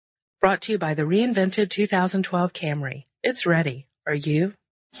Brought to you by the reinvented 2012 Camry. It's ready. Are you?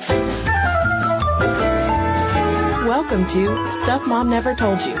 Welcome to Stuff Mom Never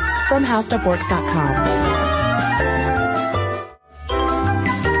Told You from HowStuffWorks.com.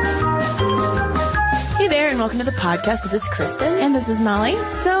 Hey there, and welcome to the podcast. This is Kristen. And this is Molly.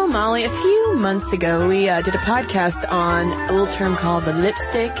 So, Molly, a few months ago, we did a podcast on a little term called the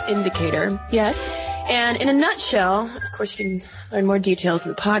lipstick indicator. Yes. And in a nutshell, of course, you can learn more details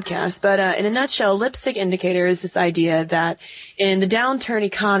in the podcast, but in a nutshell, lipstick indicator is this idea that in the downturn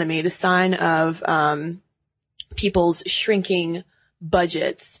economy, the sign of people's shrinking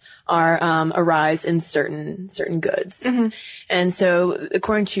budgets are a rise in certain goods. Mm-hmm. And so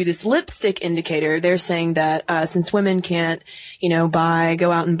according to this lipstick indicator, they're saying that since women can't,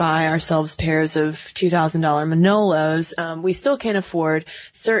 go out and buy ourselves pairs of $2,000 Manolos, we still can't afford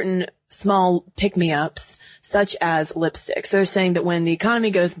certain small pick-me-ups such as lipstick. So they're saying that when the economy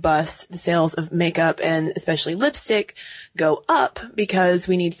goes bust, the sales of makeup and especially lipstick go up because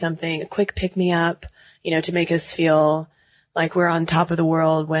we need something, a quick pick-me-up, to make us feel like we're on top of the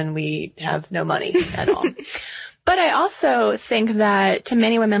world when we have no money at all. But I also think that to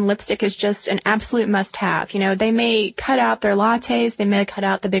many women, lipstick is just an absolute must-have. They may cut out their lattes, they may cut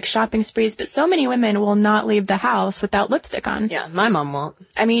out the big shopping sprees, but so many women will not leave the house without lipstick on. Yeah, my mom won't.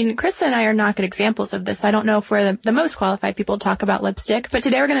 I mean, Krista and I are not good examples of this. I don't know if we're the most qualified people to talk about lipstick, but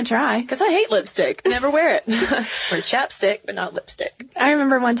today we're going to try. Because I hate lipstick. I never wear it. Or chapstick, but not lipstick. I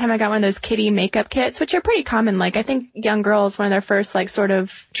remember one time I got one of those kiddie makeup kits, which are pretty common. Like, I think young girls, one of their first, sort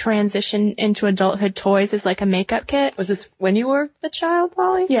of transition into adulthood toys is like a makeup kit. Was this when you were a child,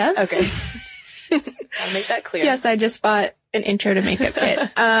 Molly? Yes. Okay. I'll make that clear. Yes, I just bought an intro to makeup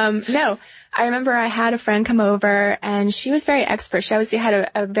kit. No, I remember I had a friend come over and she was very expert. She obviously had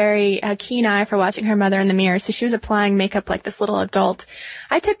a very keen eye for watching her mother in the mirror. So she was applying makeup like this little adult.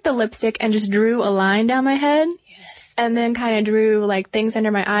 I took the lipstick and just drew a line down my head. Yes. And then kind of drew things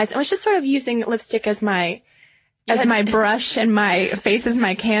under my eyes. I was just sort of using lipstick as my brush and my face as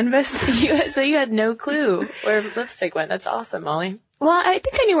my canvas. So you had no clue where lipstick went. That's awesome, Molly. Well, I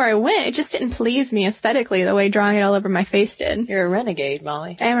think I knew where I went. It just didn't please me aesthetically the way drawing it all over my face did. You're a renegade,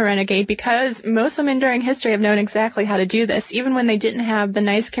 Molly. I am a renegade because most women during history have known exactly how to do this, even when they didn't have the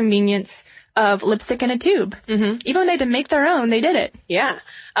nice convenience of lipstick in a tube. Mm-hmm. Even when they had to make their own, they did it. Yeah.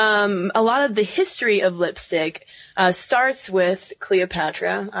 A lot of the history of lipstick starts with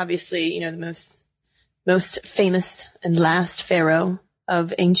Cleopatra, obviously, the most famous and last pharaoh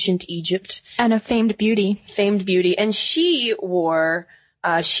of ancient Egypt. And a famed beauty. And she wore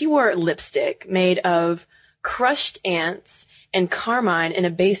lipstick made of crushed ants and carmine in a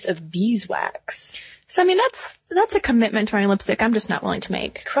base of beeswax. So, I mean, that's a commitment to wearing lipstick I'm just not willing to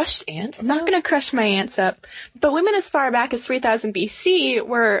make. Crushed ants? I'm not going to crush my ants up. But women as far back as 3000 BC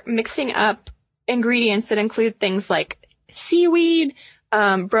were mixing up ingredients that include things like seaweed,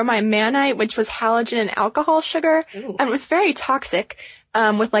 bromine mannite, which was halogen and alcohol sugar, and it was very toxic,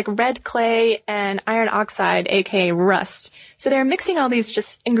 with red clay and iron oxide, aka rust. So they're mixing all these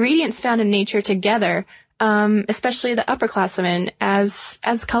just ingredients found in nature together, especially the upper class women, as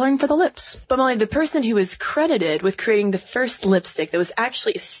coloring for the lips. But Molly, the person who was credited with creating the first lipstick that was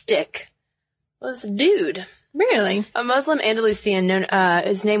actually a stick was a dude. Really? A Muslim Andalusian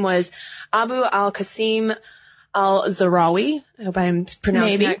his name was Abu al-Qasim al-Zahrawi. I hope I'm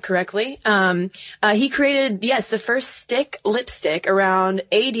pronouncing that correctly. He created, the first stick lipstick around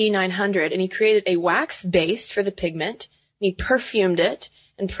AD 900, and he created a wax base for the pigment, and he perfumed it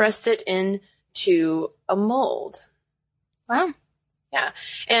and pressed it into a mold. Wow. Yeah.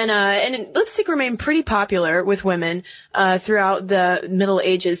 And lipstick remained pretty popular with women, throughout the Middle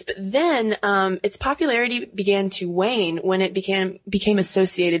Ages, but then, its popularity began to wane when it became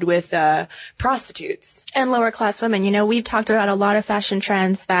associated with, prostitutes. And lower class women. We've talked about a lot of fashion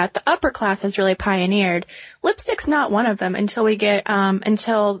trends that the upper class has really pioneered. Lipstick's not one of them until we get,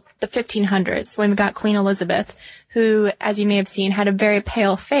 until the 1500s when we got Queen Elizabeth, who, as you may have seen, had a very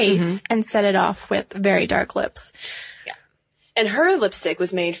pale face and set it off with very dark lips. And her lipstick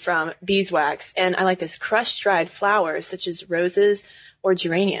was made from beeswax, and I like this, crushed dried flowers such as roses or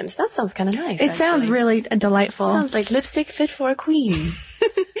geraniums. That sounds kind of nice. It sounds really delightful. Sounds like lipstick fit for a queen.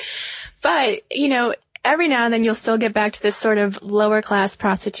 But, every now and then you'll still get back to this sort of lower class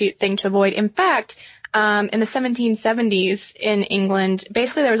prostitute thing to avoid. In fact, in the 1770s in England,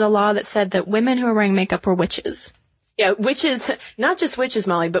 basically there was a law that said that women who were wearing makeup were witches. Yeah, witches, not just witches,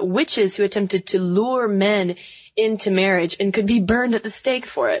 Molly, but witches who attempted to lure men into marriage and could be burned at the stake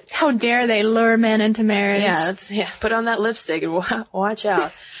for it. How dare they lure men into marriage? Yeah, put on that lipstick and watch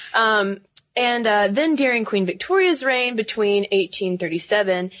out. And then during Queen Victoria's reign, between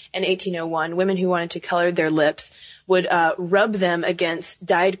 1837 and 1801, women who wanted to color their lips would rub them against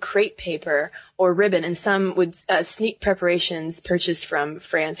dyed crepe paper or ribbon, and some would sneak preparations purchased from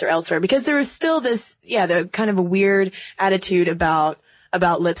France or elsewhere, because there was still this, the kind of a weird attitude about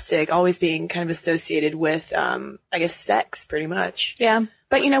lipstick always being kind of associated with, I guess, sex, pretty much. Yeah.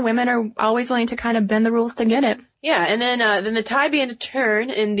 But, women are always willing to kind of bend the rules to get it. Yeah, and then the tide began to turn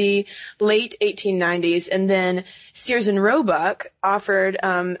in the late 1890s, and then Sears and Roebuck offered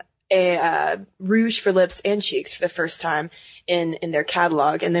a rouge for lips and cheeks for the first time in their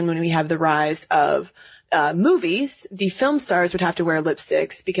catalog. And then when we have the rise of movies, the film stars would have to wear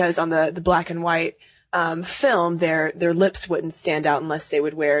lipsticks, because on the black and white film, their lips wouldn't stand out unless they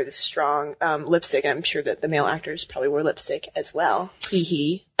would wear the strong lipstick. And I'm sure that the male actors probably wore lipstick as well. Hee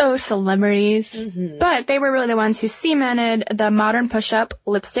hee. Oh, celebrities. Mm-hmm. But they were really the ones who cemented the modern push-up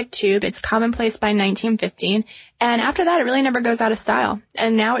lipstick tube. It's commonplace by 1915. And after that, it really never goes out of style.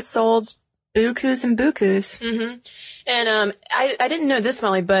 And now it's sold bukus and bukus. Mm-hmm. And I didn't know this,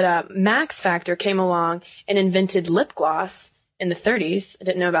 Molly, but Max Factor came along and invented lip gloss in the 30s. I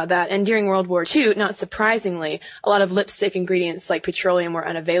didn't know about that. And during World War II, not surprisingly, a lot of lipstick ingredients like petroleum were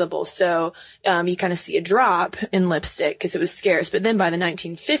unavailable. So you kind of see a drop in lipstick because it was scarce. But then by the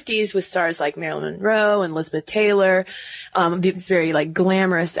 1950s, with stars like Marilyn Monroe and Elizabeth Taylor, these very like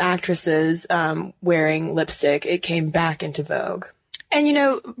glamorous actresses wearing lipstick, it came back into vogue. And,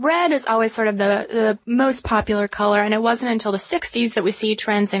 red is always sort of the most popular color, and it wasn't until the 60s that we see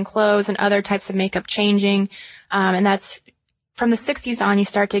trends in clothes and other types of makeup changing. And that's from the 60s on, you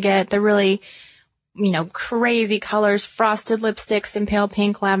start to get the really, crazy colors, frosted lipsticks in pale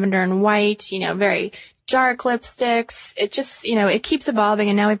pink, lavender, and white, very dark lipsticks. It just, it keeps evolving,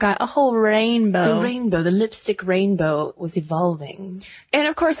 and now we've got a whole rainbow. The lipstick rainbow was evolving. And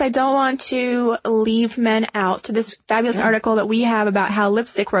of course, I don't want to leave men out. This fabulous article that we have about how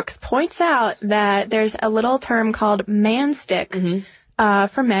lipstick works points out that there's a little term called manstick. Mm-hmm.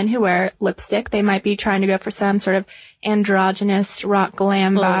 For men who wear lipstick. They might be trying to go for some sort of androgynous rock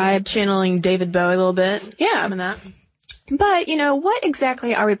glam vibe. Channeling David Bowie a little bit. Yeah. Some of that. But, what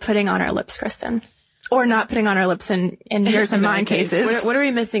exactly are we putting on our lips, Kristen? Or not putting on our lips in yours and mine cases? What are we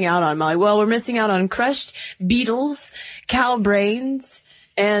missing out on, Molly? Well, we're missing out on crushed beetles, cow brains,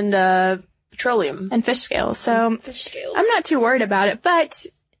 and petroleum. And fish scales. So fish scales. I'm not too worried about it, but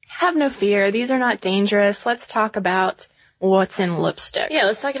have no fear. These are not dangerous. Let's talk about what's in lipstick. Yeah,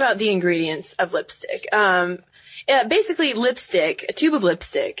 let's talk about the ingredients of lipstick. Basically, lipstick, a tube of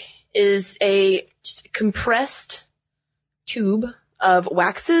lipstick, is a compressed tube of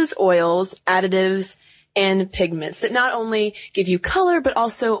waxes, oils, additives, and pigments that not only give you color, but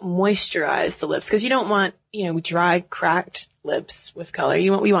also moisturize the lips. Because you don't want, dry, cracked lips with color.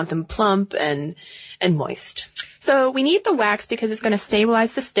 We want them plump and moist. So we need the wax because it's going to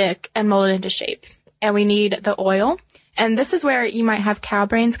stabilize the stick and mold it into shape. And we need the oil. And this is where you might have cow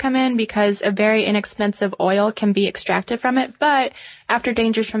brains come in, because a very inexpensive oil can be extracted from it. But after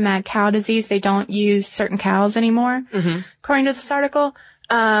dangers from mad cow disease, they don't use certain cows anymore, according to this article.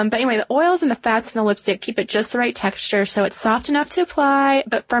 But anyway, the oils and the fats in the lipstick keep it just the right texture, so it's soft enough to apply,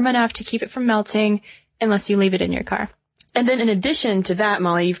 but firm enough to keep it from melting unless you leave it in your car. And then in addition to that,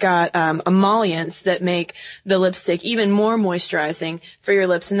 Molly, you've got emollients that make the lipstick even more moisturizing for your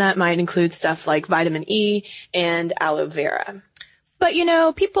lips, and that might include stuff like vitamin E and aloe vera. But,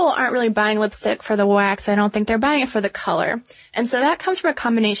 people aren't really buying lipstick for the wax. I don't think they're buying it for the color. And so that comes from a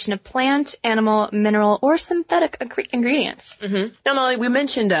combination of plant, animal, mineral, or synthetic ingredients. Mm-hmm. Now, Molly, we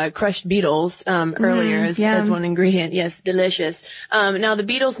mentioned crushed beetles earlier as one ingredient. Yes, delicious. Now, the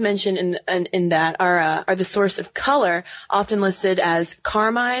beetles mentioned in that are the source of color, often listed as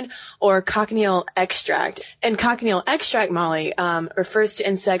carmine or cochineal extract. And cochineal extract, Molly, refers to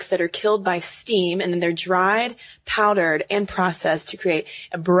insects that are killed by steam, and then they're dried, powdered, and processed to create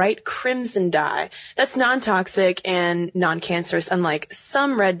a bright crimson dye. That's non-toxic and non-cancerous, unlike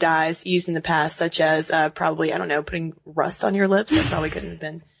some red dyes used in the past, such as putting rust on your lips. That probably couldn't have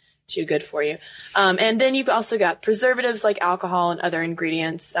been too good for you. And then you've also got preservatives like alcohol and other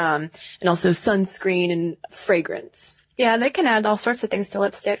ingredients, and also sunscreen and fragrance. Yeah, they can add all sorts of things to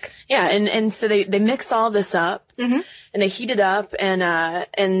lipstick. Yeah, and so they mix all this up, and they heat it up,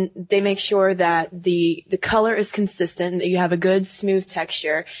 and they make sure that the color is consistent, that you have a good smooth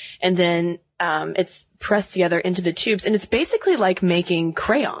texture, and then it's pressed together into the tubes, and it's basically like making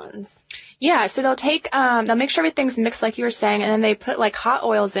crayons. Yeah, so they'll make sure everything's mixed like you were saying, and then they put like hot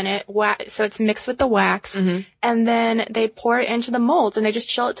oils in it, so it's mixed with the wax, and then they pour it into the molds, and they just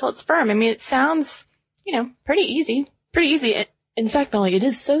chill it till it's firm. I mean, it sounds, pretty easy. Pretty easy. In fact, Molly, it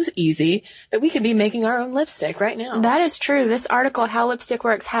is so easy that we could be making our own lipstick right now. That is true. This article, How Lipstick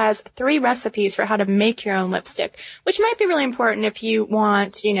Works, has 3 recipes for how to make your own lipstick, which might be really important if you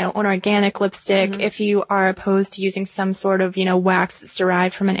want, an organic lipstick, if you are opposed to using some sort of, wax that's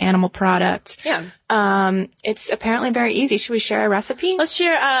derived from an animal product. Yeah. It's apparently very easy. Should we share a recipe? Let's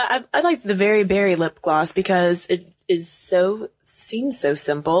share. I like the Very Berry lip gloss because it seems so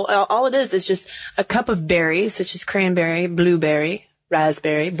simple. All it is just a cup of berries, such as cranberry, blueberry,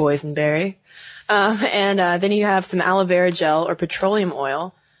 raspberry, boysenberry. And then you have some aloe vera gel or petroleum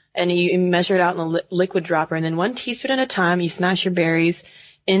oil, and you measure it out in a liquid dropper. And then 1 teaspoon at a time, you smash your berries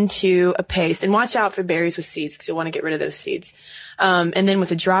into a paste. And watch out for berries with seeds because you'll want to get rid of those seeds. And then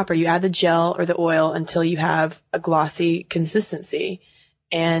with a dropper, you add the gel or the oil until you have a glossy consistency.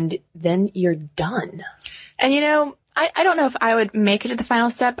 And then you're done. And I don't know if I would make it to the final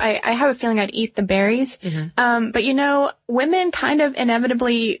step. I have a feeling I'd eat the berries. But women kind of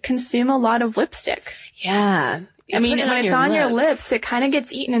inevitably consume a lot of lipstick. Yeah. When it's on your lips, it kind of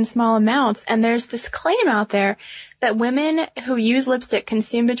gets eaten in small amounts. And there's this claim out there that women who use lipstick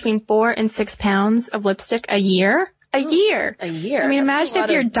consume between 4 and 6 pounds of lipstick a year. A year. Imagine if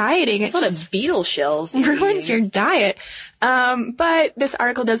you're dieting. It's a lot of beetle shells. Ruins your diet. But this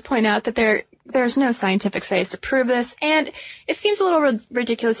article does point out that there's no scientific studies to prove this, and it seems a little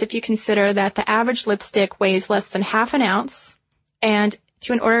ridiculous if you consider that the average lipstick weighs less than half an ounce, and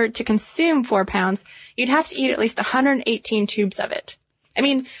in order to consume 4 pounds, you'd have to eat at least 118 tubes of it.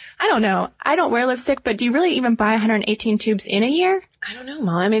 I don't know. I don't wear lipstick, but do you really even buy 118 tubes in a year? I don't know,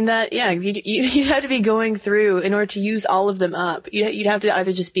 Mom. You'd have to be going through in order to use all of them up. You'd have to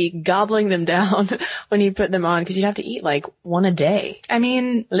either just be gobbling them down when you put them on, because you'd have to eat like 1 a day.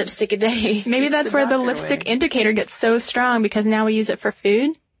 Lipstick a day. Maybe that's where the lipstick indicator gets so strong, because now we use it for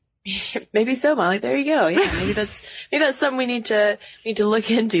food. Maybe so, Molly. There you go. Yeah, maybe that's something we need to look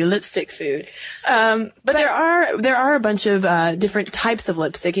into, lipstick food. But there are a bunch of different types of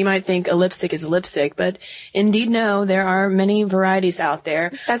lipstick. You might think a lipstick is a lipstick, but indeed no, there are many varieties out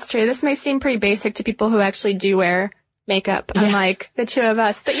there. That's true. This may seem pretty basic to people who actually do wear makeup, unlike the two of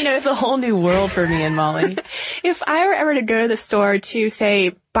us. But it's a whole new world for me and Molly. If I were ever to go to the store to,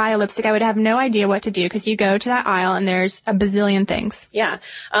 say, buy a lipstick, I would have no idea what to do, because you go to that aisle and there's a bazillion things. Yeah.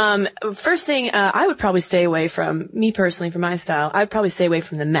 First thing, I would probably stay away from, me personally, for my style, I'd probably stay away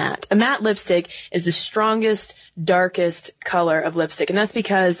from the matte. A matte lipstick is the strongest, darkest color of lipstick. And that's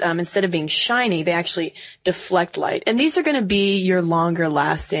because, instead of being shiny, they actually deflect light. And these are going to be your longer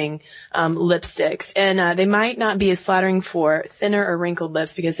lasting, lipsticks. And, they might not be as flattering for thinner or wrinkled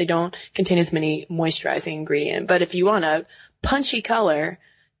lips because they don't contain as many moisturizing ingredient. But if you want a punchy color,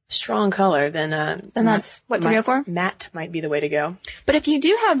 strong color, then that's what to go for? Matte might be the way to go. But if you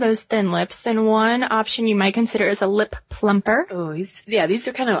do have those thin lips, then one option you might consider is a lip plumper. Oh, these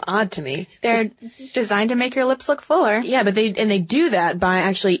are kind of odd to me. They're designed to make your lips look fuller. Yeah, but they do that by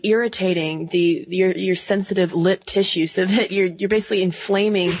actually irritating your sensitive lip tissue, so that you're basically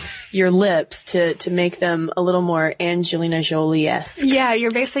inflaming your lips to make them a little more Angelina Jolie-esque. Yeah,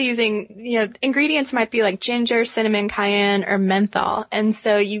 you're basically using, ingredients might be like ginger, cinnamon, cayenne, or menthol, and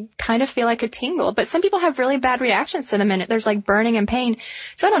so you kind of feel like a tingle. But some people have really bad reactions to them, and there's like burning and pain.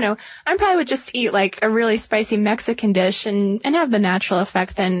 So I don't know. I probably would just eat like a really spicy Mexican dish and have the natural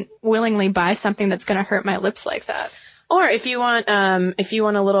effect than willingly buy something that's going to hurt my lips like that. Or if you want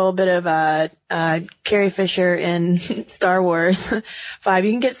a little bit of Carrie Fisher in Star Wars 5,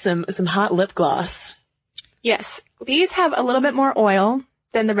 you can get some hot lip gloss. Yes, these have a little bit more oil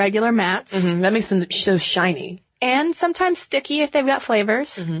than the regular mattes. That makes them so shiny. And sometimes sticky if they've got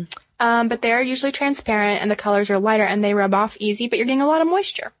flavors. But they're usually transparent and the colors are lighter and they rub off easy, but you're getting a lot of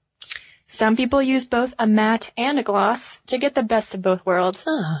moisture. Some people use both a matte and a gloss to get the best of both worlds.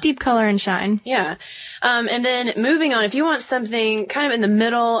 Deep color and shine. Yeah. And then moving on, if you want something kind of in the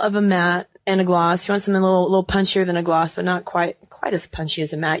middle of a matte and a gloss, you want something a little punchier than a gloss, but not quite as punchy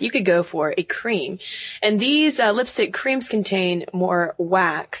as a matte, you could go for a cream. And these lipstick creams contain more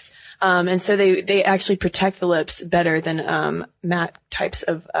wax. And so they actually protect the lips better than matte types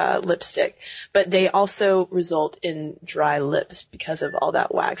of lipstick. But they also result in dry lips because of all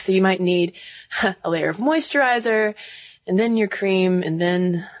that wax. So you might need a layer of moisturizer, and then your cream, and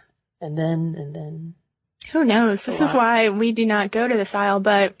then. Who knows? This is why we do not go to this aisle,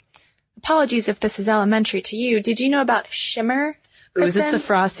 but apologies if this is elementary to you. Did you know about shimmer? Ooh, is this the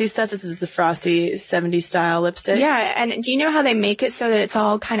frosty stuff? This is the frosty 70s style lipstick? Yeah, and do you know how they make it so that it's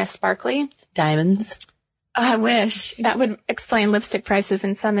all kind of sparkly? Diamonds. I wish. That would explain lipstick prices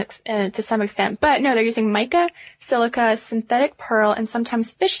to some extent. But no, they're using mica, silica, synthetic pearl, and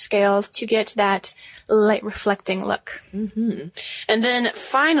sometimes fish scales to get that light reflecting look. Mm-hmm. And then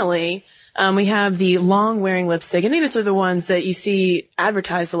finally, we have the long-wearing lipstick. And these are the ones that you see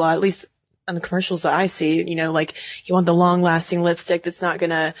advertised a lot, at least on the commercials that I see. You know, like you want the long-lasting lipstick that's not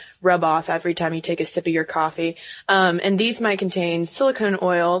going to rub off every time you take a sip of your coffee. And these might contain silicone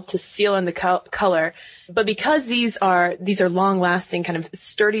oil to seal in the color. But because these are long-lasting, kind of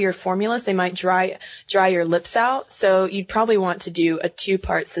sturdier formulas, they might dry your lips out. So you'd probably want to do a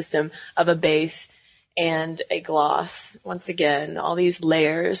 2-part system of a base and a gloss. Once again, all these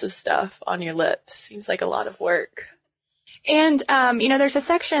layers of stuff on your lips. Seems like a lot of work. And, there's a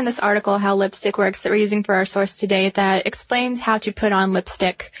section in this article, How Lipstick Works, that we're using for our source today that explains how to put on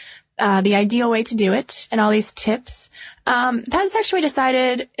lipstick, the ideal way to do it, and all these tips. That section we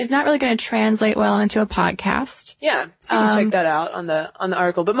decided is not really going to translate well into a podcast. Yeah, so you can check that out on the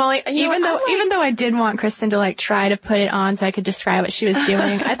article. But Molly, even though I did want Kristen to try to put it on so I could describe what she was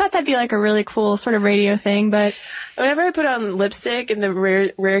doing, I thought that'd be a really cool sort of radio thing. But whenever I put on lipstick, and the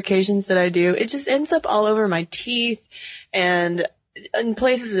rare occasions that I do, it just ends up all over my teeth and in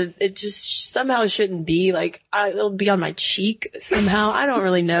places it just somehow shouldn't be. It'll be on my cheek somehow. I don't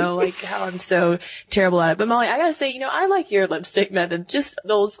really know how I'm so terrible at it. But Molly, I gotta say, I like your lipstick method. Just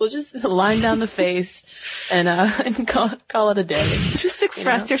the old school, just line down the face and call it a day. Just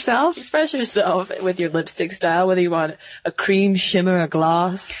express yourself. Express yourself with your lipstick style, whether you want a cream, shimmer, a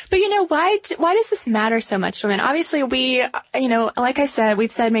gloss. But why does this matter so much to women? Obviously we, like I said,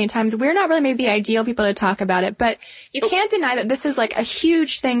 we've said many times, we're not really maybe the ideal people to talk about it, but you can't deny that this is a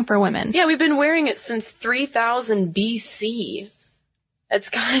huge thing for women. Yeah, we've been wearing it since 3000 BC. It's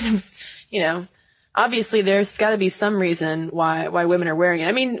kind of, obviously there's got to be some reason why women are wearing it.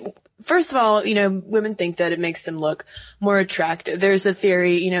 I mean, first of all, women think that it makes them look more attractive. There's a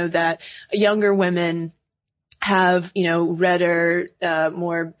theory, that younger women have, redder,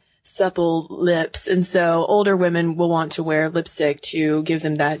 more supple lips. And so older women will want to wear lipstick to give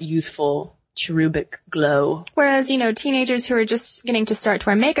them that youthful cherubic glow. Whereas, teenagers who are just getting to start to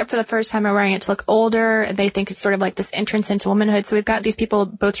wear makeup for the first time are wearing it to look older. They think it's sort of like this entrance into womanhood. So we've got these people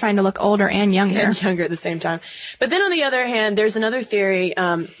both trying to look older and younger. And younger at the same time. But then on the other hand, there's another theory,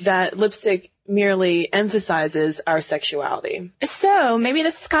 that lipstick merely emphasizes our sexuality. So maybe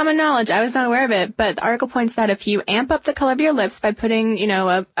this is common knowledge. I was not aware of it, but the article points that if you amp up the color of your lips by putting,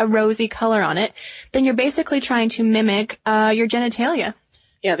 a rosy color on it, then you're basically trying to mimic, your genitalia.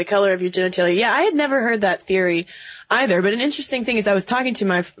 Yeah, the color of your genitalia. Yeah, I had never heard that theory either. But an interesting thing is I was talking to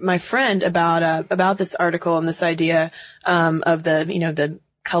my friend about this article and this idea, of the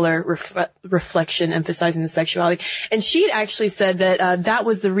color reflection emphasizing the sexuality. And she'd actually said that, that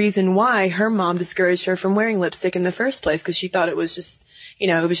was the reason why her mom discouraged her from wearing lipstick in the first place, because she thought it was just,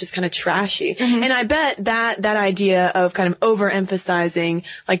 it was just kind of trashy. Mm-hmm. And I bet that idea of kind of overemphasizing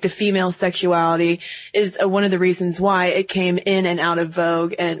the female sexuality is one of the reasons why it came in and out of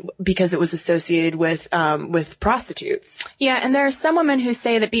vogue, and because it was associated with prostitutes. Yeah. And there are some women who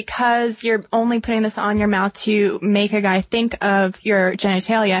say that because you're only putting this on your mouth to make a guy think of your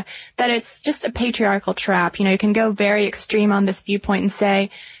genitalia, that it's just a patriarchal trap. You can go very extreme on this viewpoint and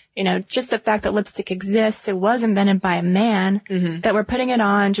say, just the fact that lipstick exists, it was invented by a man, mm-hmm. that we're putting it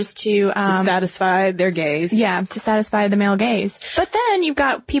on just to satisfy their gaze. Yeah, to satisfy the male gaze. But then you've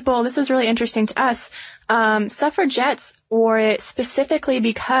got people, this was really interesting to us, suffragettes wore it specifically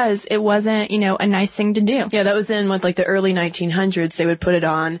because it wasn't, a nice thing to do. Yeah, that was in the early 1900s. They would put it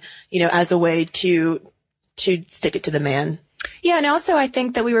on, as a way to stick it to the man. Yeah, and also I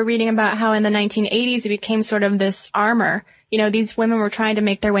think that we were reading about how in the 1980s it became sort of this armor. These women were trying to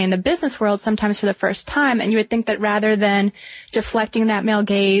make their way in the business world sometimes for the first time, and you would think that rather than deflecting that male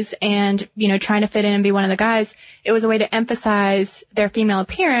gaze and, trying to fit in and be one of the guys, it was a way to emphasize their female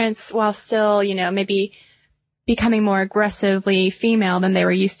appearance while still, maybe becoming more aggressively female than they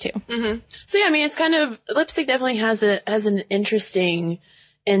were used to. Mm-hmm. So yeah, I mean, it's kind of, lipstick definitely has an interesting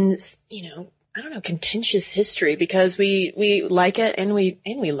and, I don't know, contentious history, because we like it and we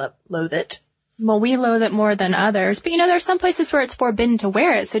loathe it. Well, we loathe it more than others. But, there's some places where it's forbidden to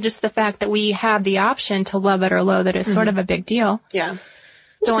wear it. So just the fact that we have the option to love it or loathe it is mm-hmm. sort of a big deal. Yeah.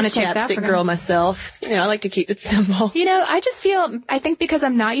 Don't want to take that for girl myself. I like to keep it simple. I think because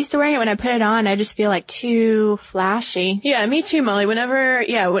I'm not used to wearing it, when I put it on, I just feel too flashy. Yeah, me too, Molly. Whenever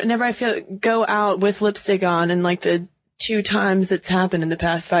I go out with lipstick on and the 2 times it's happened in the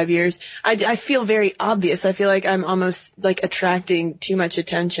past 5 years, I feel very obvious. I feel like I'm almost like attracting too much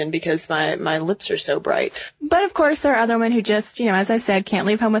attention because my lips are so bright. But of course, there are other women who just, as I said, can't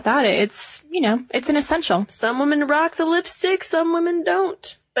leave home without it. It's, it's an essential. Some women rock the lipstick, some women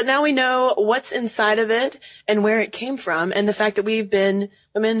don't. But now we know what's inside of it and where it came from, and the fact that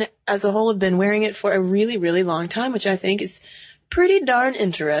women as a whole have been wearing it for a really, really long time, which I think is pretty darn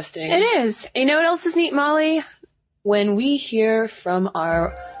interesting. It is. And you know what else is neat, Molly? When we hear from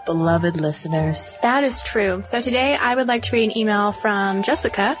our beloved listeners. That is true. So today I would like to read an email from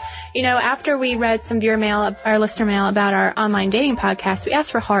Jessica. After we read some viewer mail, our listener mail about our online dating podcast, we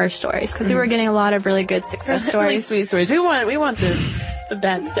asked for horror stories because we were getting a lot of really good success stories. Sweet stories. We want the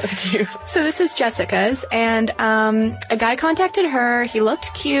bad stuff too. So this is Jessica's, and a guy contacted her. He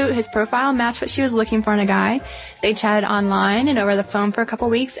looked cute. His profile matched what she was looking for in a guy. They chatted online and over the phone for a couple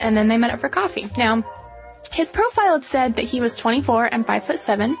weeks, and then they met up for coffee. Now, his profile had said that he was 24 and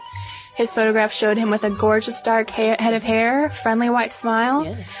 5'7". His photograph showed him with a gorgeous dark head of hair, friendly white smile.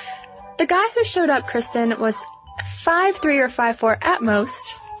 Yes. The guy who showed up, Kristen, was 5'3" or 5'4" at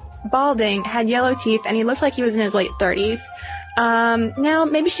most, balding, had yellow teeth, and he looked like he was in his late 30s. Now,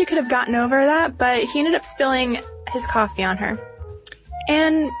 maybe she could have gotten over that, but he ended up spilling his coffee on her.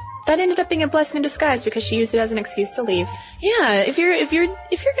 And that ended up being a blessing in disguise because she used it as an excuse to leave. Yeah, if you're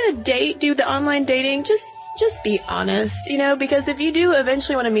gonna do the online dating, just be honest, because if you do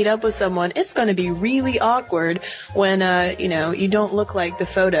eventually want to meet up with someone, it's gonna be really awkward when, you don't look like the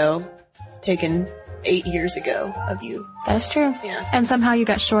photo taken 8 years ago of you. That is true. Yeah. And somehow you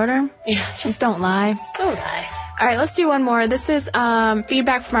got shorter. Yeah. Just don't lie. Don't lie. All right, let's do one more. This is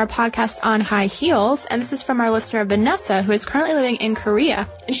feedback from our podcast on high heels, and this is from our listener Vanessa, who is currently living in Korea.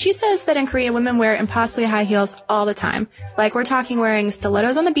 And she says that in Korea, women wear impossibly high heels all the time. Like, we're talking wearing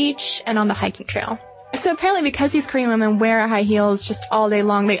stilettos on the beach and on the hiking trail. So apparently because these Korean women wear high heels just all day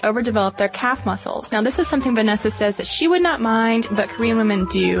long, they overdevelop their calf muscles. Now, this is something Vanessa says that she would not mind, but Korean women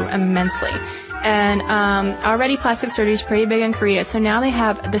do immensely. And already plastic surgery is pretty big in Korea, so now they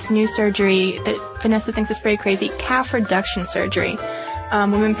have this new surgery that Vanessa thinks is pretty crazy, calf reduction surgery.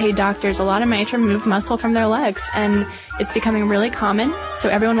 Women pay doctors a lot of money to remove muscle from their legs, and it's becoming really common, so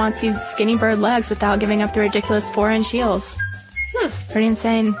everyone wants these skinny bird legs without giving up the ridiculous 4-inch heels. Pretty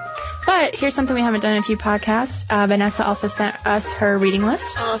insane. But here's something we haven't done in a few podcasts. Vanessa also sent us her reading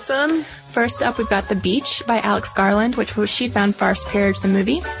list. Awesome. First up, we've got The Beach by Alex Garland, which she found Farce Peerage the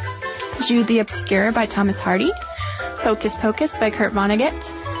movie. Jude the Obscure by Thomas Hardy, Hocus Pocus by Kurt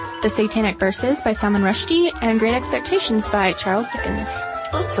Vonnegut, The Satanic Verses by Salman Rushdie, and Great Expectations by Charles Dickens.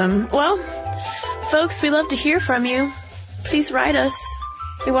 Awesome. Well, folks, we love to hear from you. Please write us.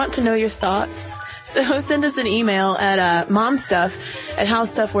 We want to know your thoughts. So send us an email at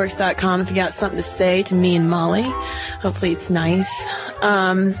momstuff@howstuffworks.com if you got something to say to me and Molly. Hopefully it's nice.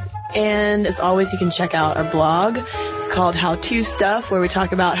 And as always, you can check out our blog. It's called How To Stuff, where we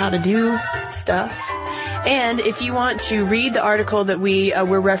talk about how to do stuff. And if you want to read the article that we're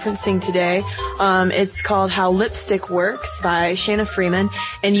referencing today, it's called How Lipstick Works by Shanna Freeman,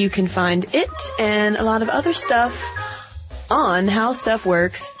 and you can find it and a lot of other stuff on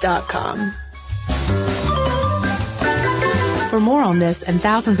howstuffworks.com. For more on this and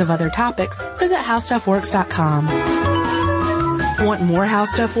thousands of other topics, visit howstuffworks.com. Want more How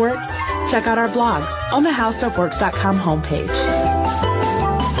Stuff Works? Check out our blogs on the howstuffworks.com homepage.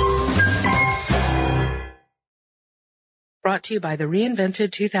 Brought to you by the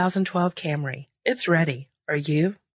reinvented 2012 Camry. It's ready. Are you?